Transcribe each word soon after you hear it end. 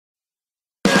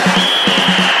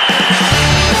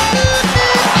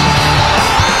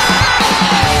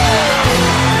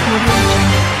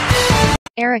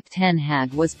Erik ten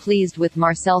Hag was pleased with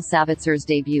Marcel Sabitzer's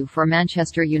debut for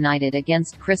Manchester United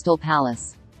against Crystal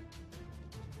Palace.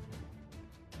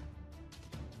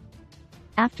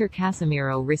 After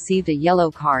Casemiro received a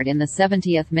yellow card in the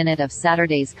 70th minute of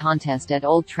Saturday's contest at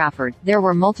Old Trafford, there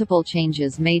were multiple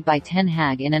changes made by Ten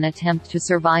Hag in an attempt to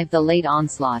survive the late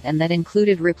onslaught, and that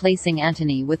included replacing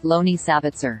Antony with Lonnie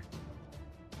Sabitzer.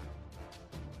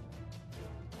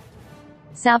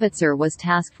 Sabitzer was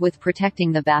tasked with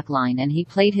protecting the backline, and he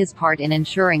played his part in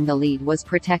ensuring the lead was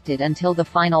protected until the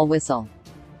final whistle.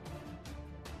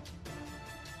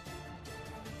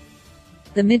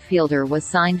 The midfielder was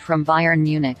signed from Bayern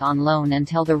Munich on loan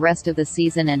until the rest of the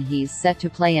season, and he's set to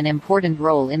play an important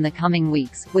role in the coming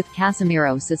weeks, with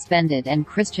Casemiro suspended and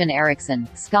Christian Eriksen,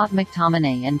 Scott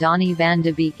McTominay and Donny van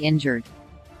de Beek injured.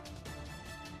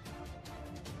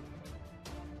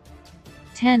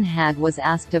 Ten Hag was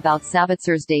asked about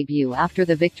Sabitzer's debut after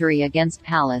the victory against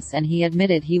Palace, and he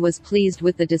admitted he was pleased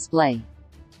with the display.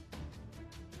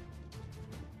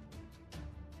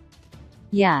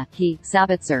 "Yeah,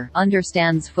 Sabitzer,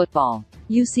 understands football.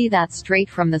 You see that straight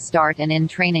from the start and in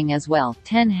training as well,"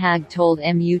 Ten Hag told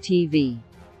MUTV.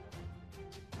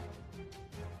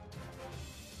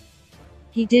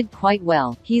 "He did quite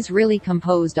well, he's really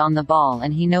composed on the ball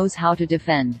and he knows how to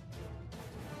defend.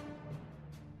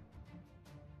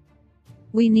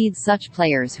 We need such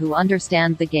players who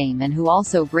understand the game and who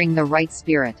also bring the right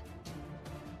spirit."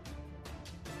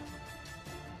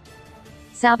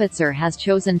 Sabitzer has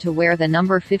chosen to wear the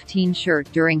number 15 shirt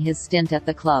during his stint at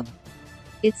the club.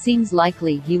 It seems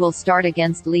likely he will start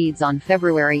against Leeds on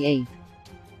February 8.